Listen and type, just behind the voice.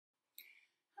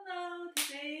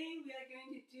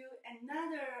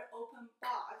another open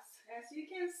box. As you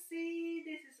can see,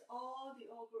 this is all the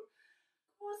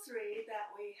grocery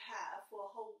that we have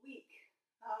for a whole week.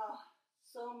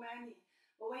 So many.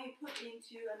 But when you put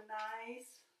into a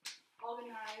nice,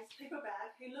 organized paper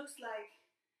bag, it looks like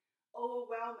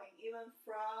overwhelming, even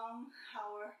from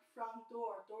our front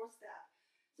doorstep.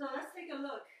 So let's take a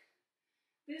look.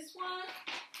 This one,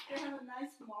 they have a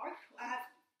nice mark. I have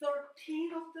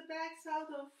 13 of the bags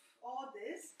out of all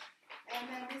this. And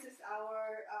then this is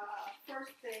our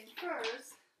first thing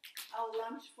first, our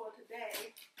lunch for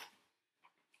today.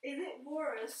 Is it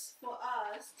worth for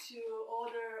us to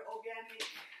order organic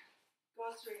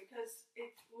grocery? Because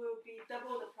it will be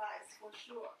double the price for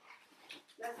sure.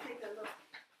 Let's take a look.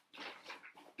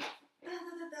 Da,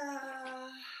 da, da, da.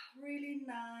 Really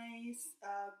nice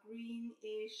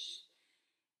greenish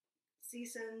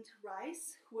seasoned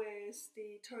rice with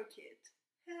the turkey.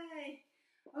 Hey!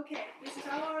 Okay, this is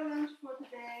our lunch for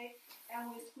today, and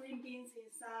with green beans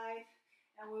inside,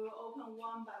 and we will open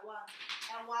one by one.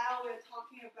 And while we're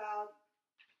talking about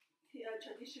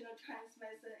traditional Chinese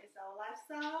medicine is our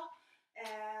lifestyle,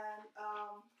 and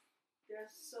there's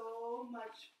so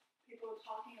much people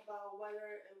talking about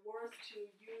whether it's worth to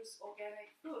use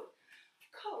organic food.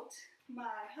 Coat,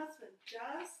 my husband,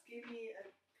 just give me a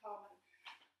comment.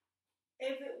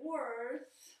 If it worth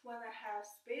when I have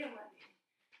spare money,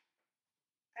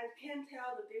 I can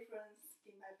tell the difference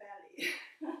in my belly.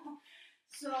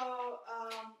 So,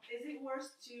 is it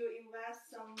worth to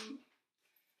invest some,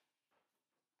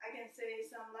 I can say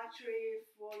some luxury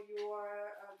for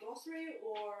your grocery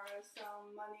or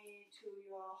some money to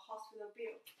your hospital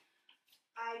bill?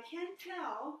 I can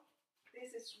tell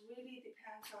this is really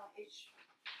depends on each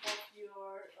of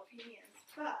your opinions,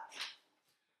 but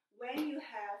when you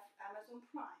have Amazon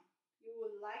Prime, you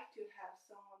would like to have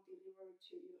someone deliver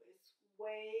to you. It's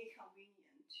way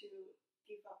convenient to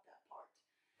give up that part.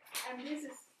 And this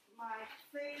is my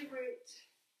favorite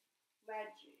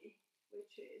veggie,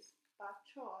 which is bok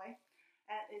choy,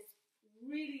 and it's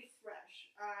really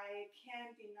fresh. I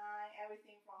can't deny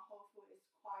everything from Whole Foods is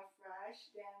quite fresh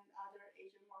than other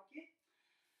Asian market.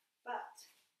 But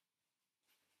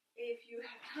if you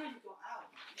have time to go out,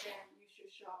 then you should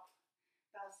shop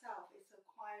by yourself. It's a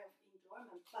quite of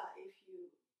enjoyment. But if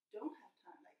you don't have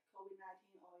time, like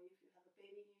COVID-19, or if you have a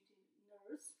baby needing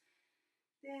nurse,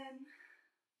 then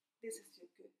this is a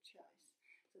good choice.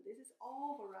 So this is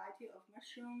all variety of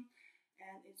mushroom,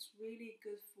 and it's really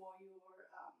good for your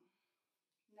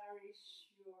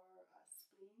nourish your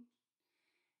spleen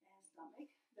and stomach.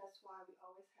 That's why we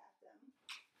always have them.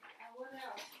 And what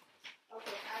else?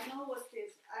 Okay, I know what's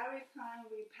this. Every time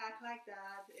we pack like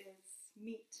that, it's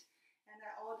meat. And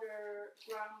I order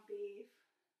ground beef,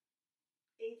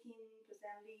 18%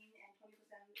 lean and 20%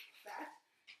 fat.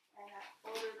 And I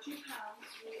order 2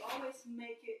 pounds. We always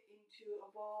make it into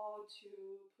a bowl to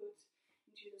put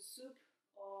into the soup,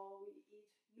 or we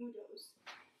eat noodles.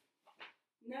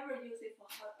 Never use it for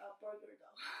a burger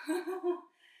though.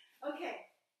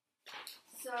 Okay,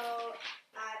 so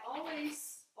I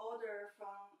always order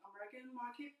from American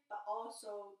market, but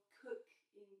also cook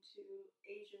into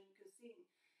Asian cuisine.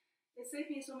 It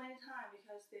saves me so many times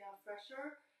because they are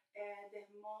fresher and they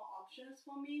have more options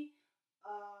for me.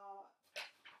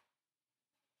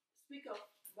 Speak of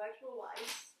vegetable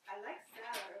wise, I like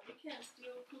salad. We can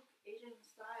still cook Asian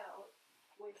style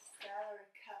with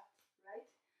salad cut, right?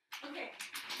 Okay,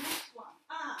 next one.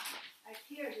 I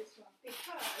hear this one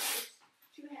because it's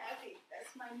too heavy.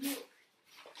 That's my milk.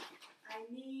 I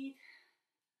need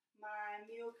my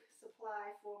milk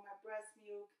supply for my breast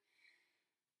milk.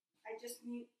 I just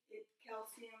need it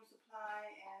calcium supply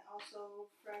and also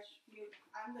fresh milk.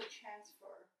 I'm the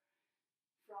transfer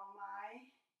from my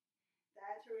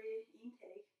dietary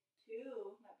intake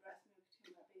to my breast milk to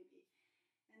my baby.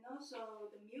 And also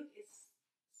the milk is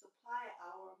supply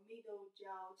our middle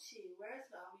jiao qi.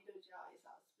 Where's our middle jiao is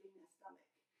our spleen and stomach.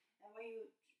 And when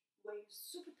you're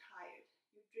super tired,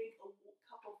 you drink a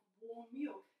cup of warm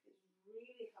milk. It's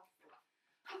really helpful.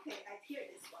 Okay, I tear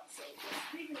this one, so let's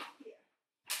leave it here.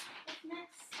 What's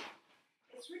next?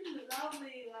 It's really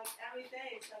lovely, like every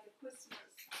day it's like a Christmas,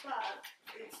 but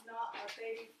it's not a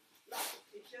daily life.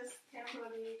 It's just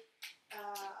temporarily,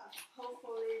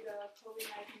 hopefully the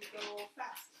COVID-19 go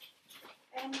fast.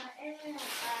 And my eggs,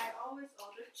 I always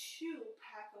order 2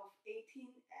 packs of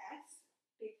 18 eggs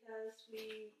because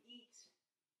we eat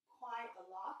quite a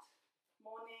lot.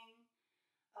 Morning,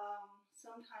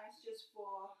 sometimes just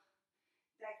for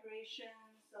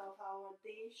decorations of our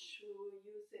dish, we will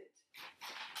use it.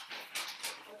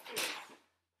 Okay.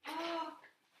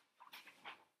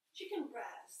 Chicken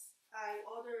breast. I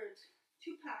ordered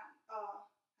 2 pounds.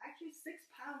 actually 6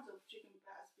 pounds of chicken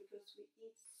breast because we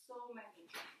eat so many.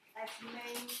 As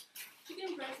main,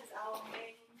 chicken breast is our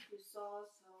main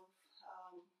resource of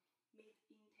meat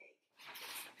intake.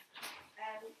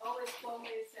 And always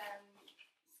boneless and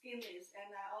skinless, and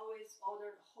I always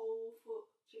order whole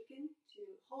chicken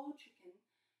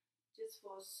just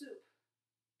for soup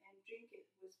and drink it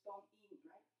with bone in,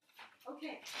 right?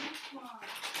 Okay, next one.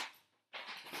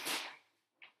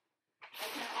 I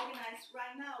can organize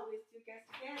right now with you guys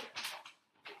together.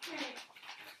 Okay.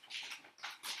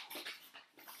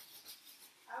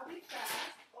 I'll be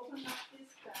fast. Open up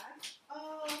this bag.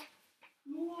 Oh,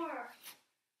 more.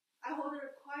 I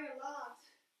ordered quite a lot.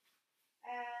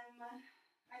 And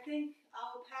I think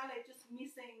our palate just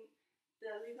missing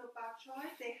the little bok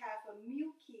choy. They have a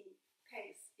milky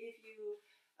taste. If you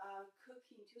cook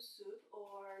into soup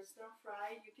or stir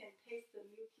fry, you can taste the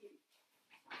milky.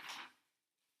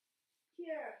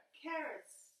 Here,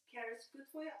 carrots. Carrots good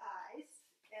for your eyes,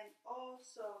 and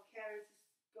also carrots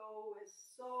go with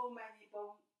so many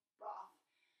bone broth.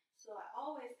 So I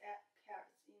always add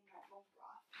carrots in my bone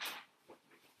broth.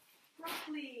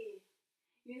 Broccoli.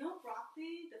 You know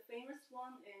broccoli, the famous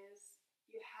one is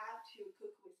you have to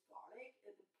cook with garlic.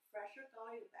 The fresher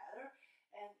garlic, the better,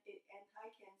 and it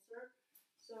anti-cancer.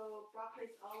 So broccoli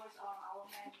is always on our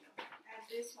menu. And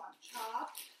this one,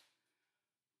 chopped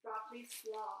broccoli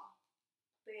slaw.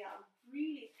 They are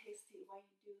really tasty when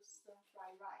you do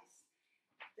stir-fried rice.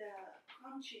 The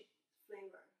crunchy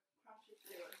flavor,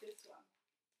 this one.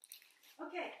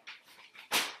 Okay,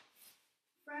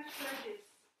 fresh veggies,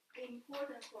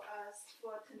 important for us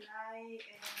for tonight,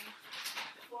 and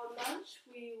for lunch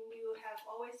we will have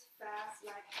always fast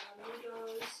like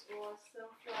noodles or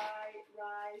stir-fried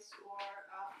rice or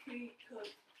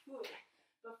pre-cooked food.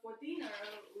 But for dinner,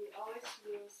 we always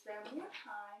will spend more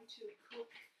time to cook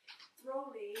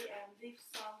thoroughly and leave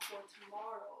some for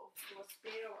tomorrow for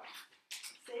spare one.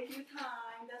 Save you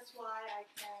time, that's why I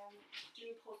can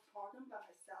do postpartum by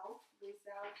myself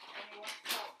without anyone's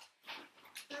help.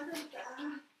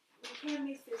 We can't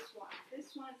miss this one.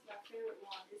 This one is my favorite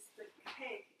one. It's the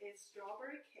cake. It's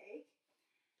strawberry cake.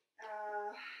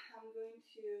 I'm going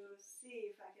to see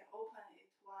if I can open it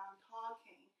while I'm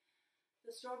talking.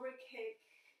 The strawberry cake,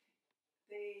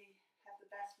 they have the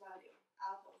best value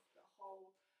out of the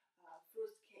whole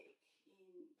fruit cake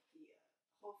in the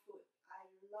whole food. I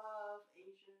love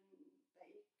Asian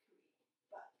bakery,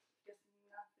 but there's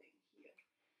nothing here.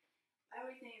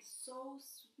 Everything is so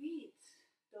sweet.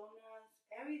 Donuts,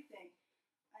 everything.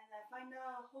 And I find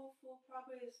out whole food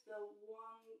probably is the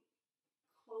one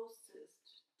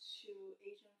closest to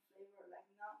Asian flavor, like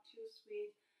not too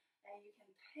sweet, and you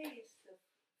can taste the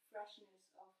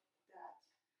freshness of that.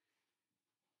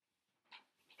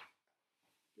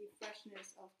 The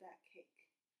freshness of that cake.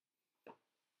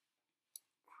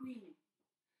 Cream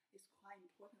is quite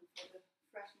important for the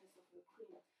freshness of the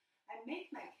cream. I make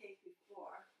my cake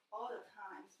before all the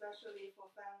time, especially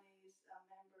for families,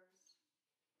 members'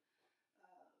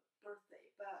 birthday,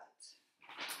 but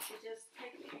it just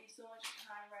takes me so much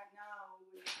time right now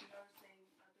with nursing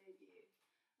a baby.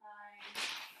 I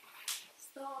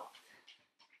stopped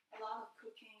a lot of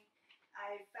cooking.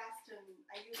 I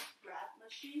use bread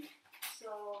machine.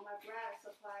 So my bread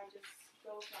supply just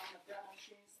goes on the bread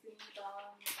machine, steam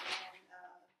done and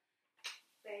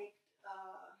baked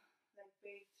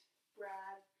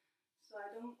bread. So I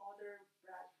don't order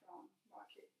bread from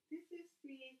market. This is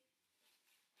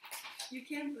you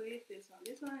can't believe this one.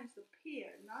 This one is the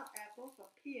pear, not apple,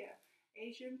 but pear,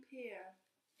 Asian pear.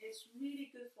 It's really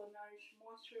good for nourish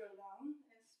moisture lung,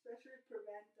 and especially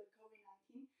prevent the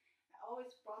COVID-19. I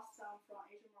always brought some from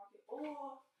Asian market,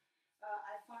 or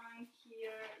I find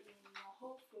here in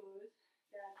Whole Foods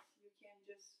that you can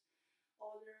just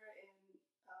order and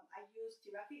I use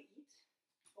directly eat,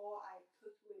 or I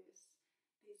cook with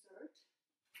dessert.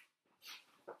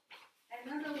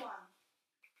 Another one.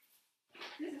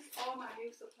 This is all my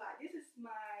milk supply. This is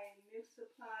my milk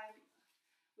supply.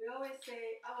 We always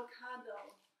say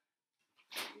avocado,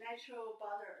 natural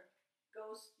butter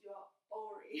goes your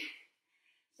ovary.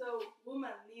 So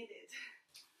women need it.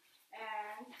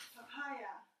 And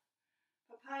papaya.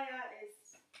 Papaya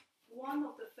is one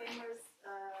of the famous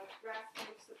breast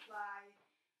milk supply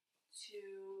to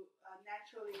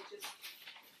naturally just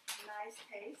nice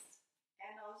taste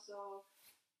and also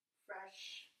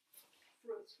fresh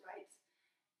fruits, right?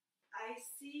 I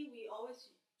see we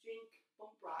always drink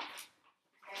bone broth,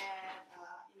 and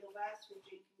in the West we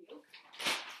drink milk.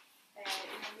 And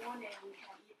in the morning we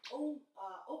can eat oat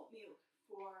milk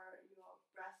for your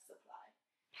breast supply.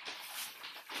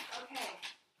 Okay.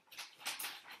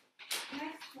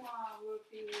 Next one will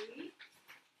be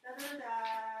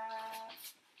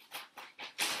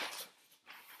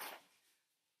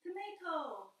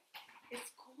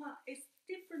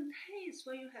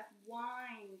when you have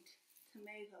wined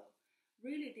tomato,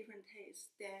 really different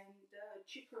taste than the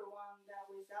cheaper one that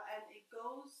without, and it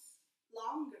goes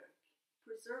longer,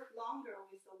 preserved longer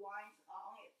with the wines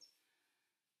on it.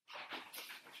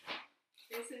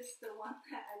 This is the one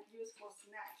that I use for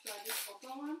snacks. So I just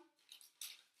open one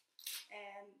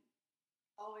and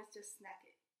always just snack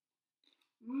it.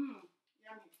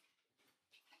 Yummy.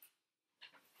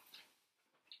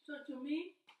 So to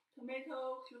me,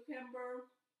 tomato, cucumber,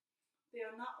 they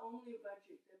are not only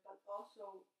vegetables but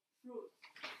also fruits.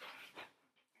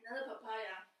 Another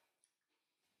papaya.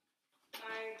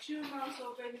 My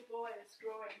 2-month-old baby boy is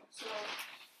growing, so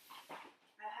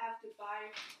I have to buy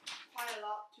quite a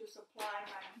lot to supply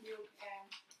my milk.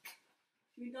 And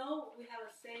you know, we have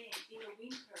a saying, in the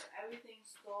winter everything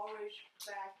storage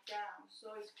back down,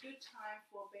 so it's good time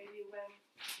for baby when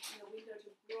in the winter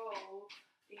to grow,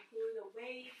 include the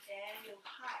weight and the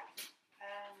height,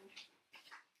 and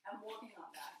I'm working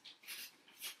on that.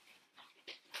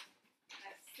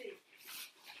 Let's see.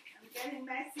 I'm getting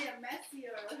messier and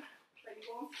messier, but you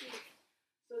won't see.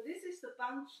 So this is the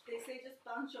bunch, they say just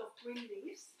bunch of green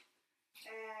leaves.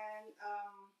 And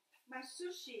my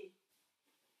sushi,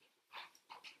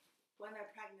 when I'm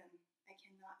pregnant, I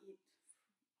cannot eat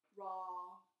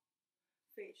raw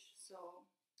fish. So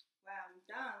when I'm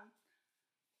done,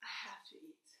 I have to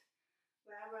eat.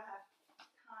 Whenever I have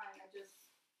time, I just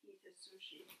eat the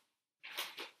sushi.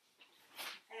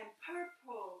 And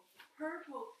purple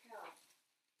kale.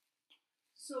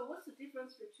 So what's the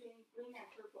difference between green and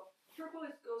purple? Purple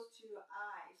goes to your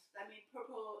eyes. I mean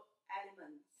purple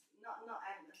elements. Not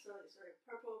elements. Sorry.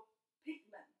 Purple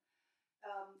pigment.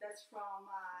 That's from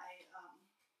my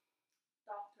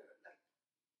doctor, like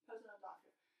personal doctor.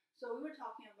 So we were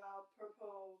talking about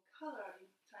purple color in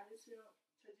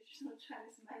traditional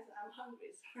Chinese medicine. I'm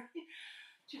hungry, sorry.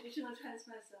 Traditional Chinese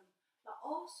medicine. But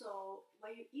also,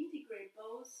 when you integrate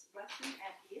both Western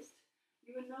and East,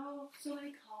 you will know so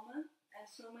many common and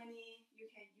so many you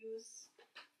can use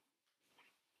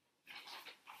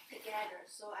together.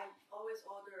 So I always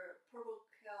order purple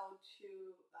kale to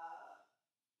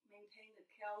maintain the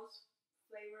kale's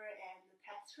flavor and the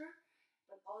texture,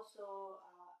 but also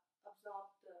absorb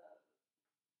the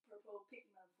purple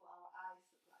pigment for our eye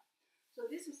supply. So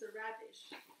this is the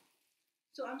radish.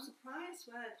 So I'm surprised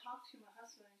when I talk to my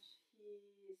husband,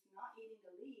 he is not eating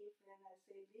the leaf, and I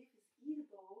say leaf is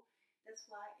eatable. That's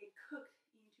why it cooked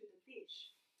into the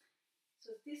dish.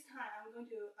 So this time I'm going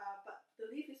to, but the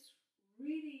leaf is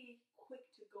really quick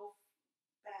to go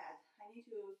bad. I need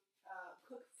to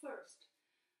cook first.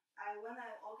 When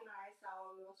I organize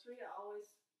our grocery, I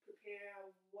always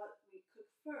prepare what we cook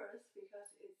first because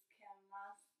it can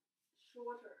last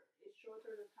shorter. It's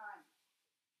shorter the time.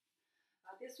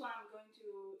 This one I'm going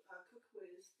to cook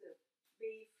with the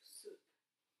beef soup.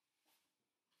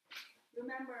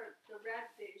 Remember, the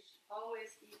radish,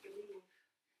 always eat the leaf.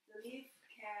 The leaf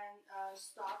can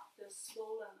stop the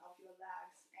swollen of your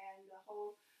legs and the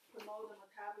whole promote the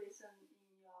metabolism in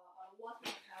your water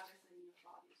metabolism in your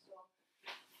body. So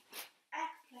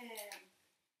eggplant.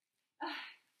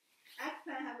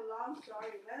 Eggplant have a long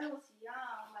story. When I was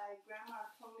young, my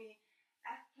grandma told me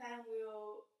eggplant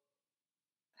will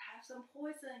have some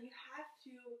poison. You have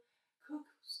to cook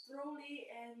slowly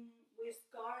and with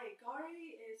garlic.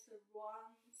 Garlic is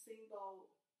one symbol,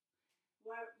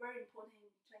 very important in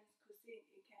Chinese cuisine.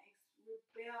 It can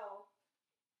repel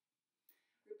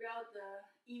the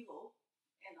evil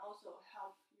and also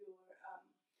help your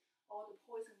all the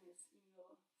poisonous in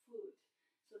your food.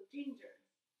 So ginger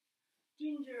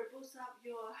boosts up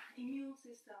your immune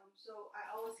system. So I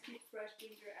always keep fresh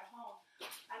ginger at home.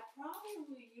 I probably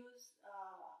will use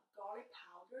garlic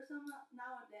powder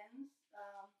nowadays,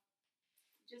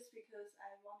 just because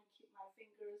I want to keep my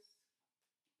fingers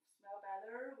smell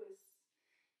better with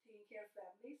taking care of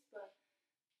families. But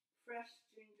fresh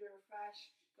ginger,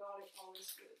 fresh garlic,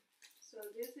 always good. So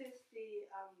this is the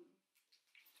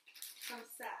some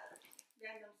salad,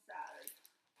 random salad.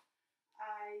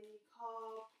 I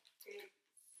call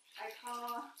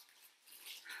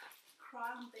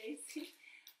crown daisy,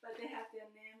 but they have their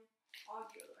name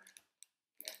augular.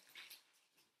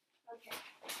 Okay.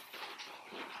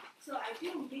 So I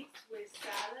do mix with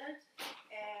salad,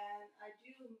 and I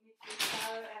do mix with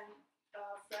salad and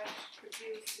fresh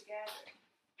produce together.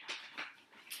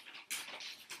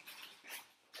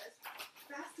 That's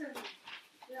fascinating.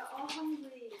 They're all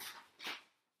hungry.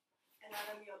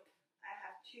 Another milk. I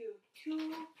have two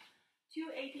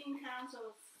 18 pounds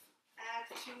of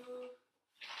eggs, 1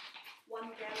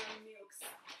 gallon milks.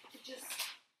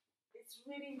 It's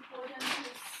really important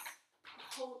to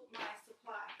hold my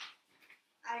supply.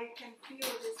 I can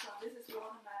feel this one. This is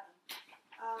watermelon.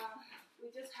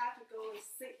 we just have to go with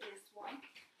seedless one.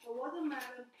 The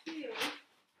watermelon peel,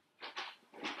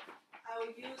 I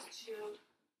will use to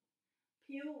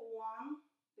peel one,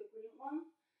 the green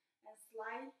one, and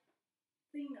slice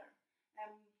thinner,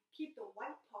 and keep the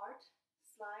white part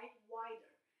slice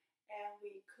wider. And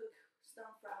we cook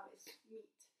sunflower with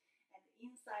meat, and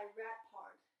the inside red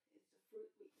part is the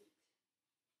fruit we eat.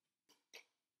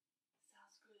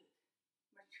 Sounds good,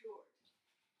 matured.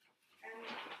 And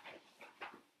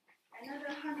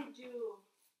another honeydew,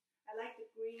 I like the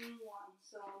green one.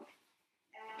 So,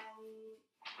 and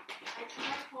I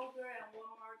tried Kroger and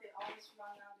Walmart, they always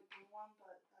run out the green one,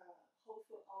 but Whole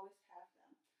Foods always have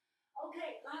them.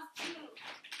 Okay, last two.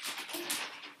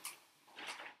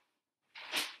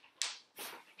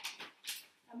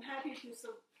 I'm happy to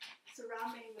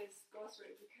surround me with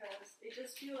grocery because it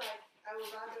just feels like I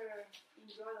would rather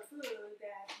enjoy the food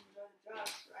than enjoy the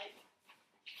drugs, right?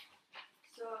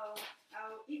 So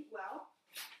I'll eat well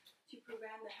to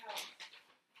prevent the health,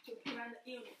 to prevent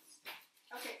the illness.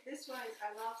 Okay, this one is,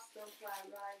 I love stir-fried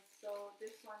rice, so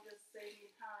this one just saved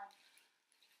me time.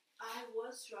 I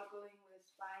was struggling with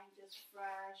buying just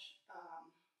fresh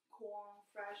corn,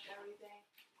 fresh everything,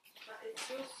 but it's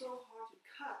still so hard to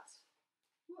cut.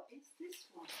 What is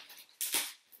this one?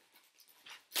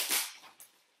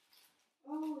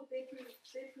 Oh, they prevent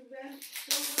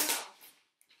so well.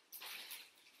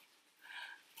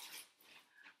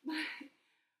 My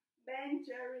Ben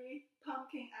Jerry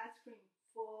pumpkin ice cream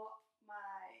for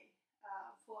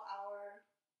our,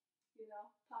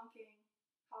 pumpkin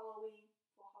Halloween.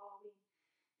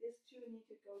 These two need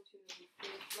to go to the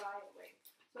dry away.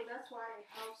 So that's why it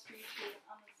helps me to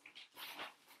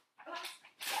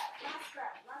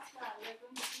last that we're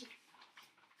going to eat.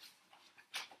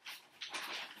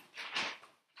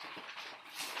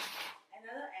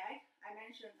 Another egg, I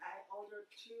mentioned I ordered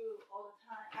 2 all the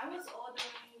time. I was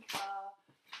ordering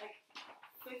like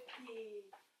 50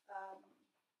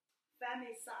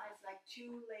 family size, like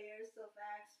 2 layers of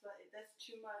eggs, but that's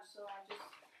too much, so I just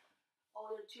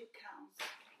ordered 2 counts.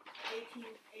 18,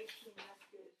 that's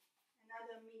good.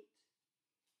 Another meat,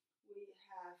 we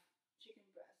have chicken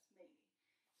breast mainly.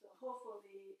 So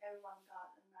hopefully everyone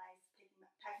got a nice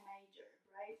pack major,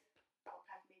 right? Or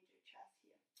pack major chest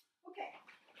here. Okay.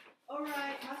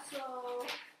 Alright, muscle.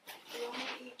 We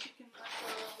only eat chicken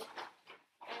muscle.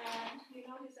 And you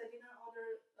notice I didn't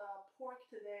order pork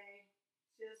today.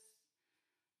 Just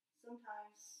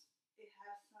sometimes it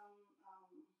has some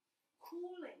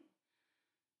cooling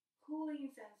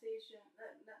sensation,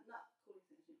 not cooling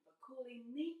sensation, but cooling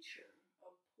nature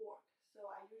of pork. So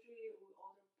I usually will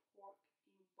order pork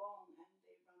in bone, and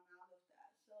they run out of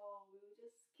that. So we'll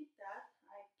just keep that.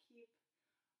 I keep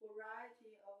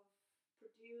variety of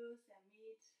produce and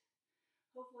meat.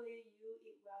 Hopefully you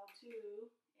eat well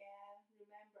too. And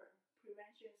remember,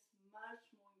 prevention is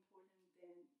much more important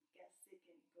than get sick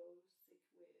and go sick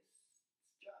with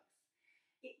drugs.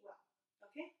 Eat well.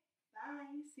 Okay?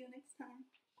 Bye. See you next time.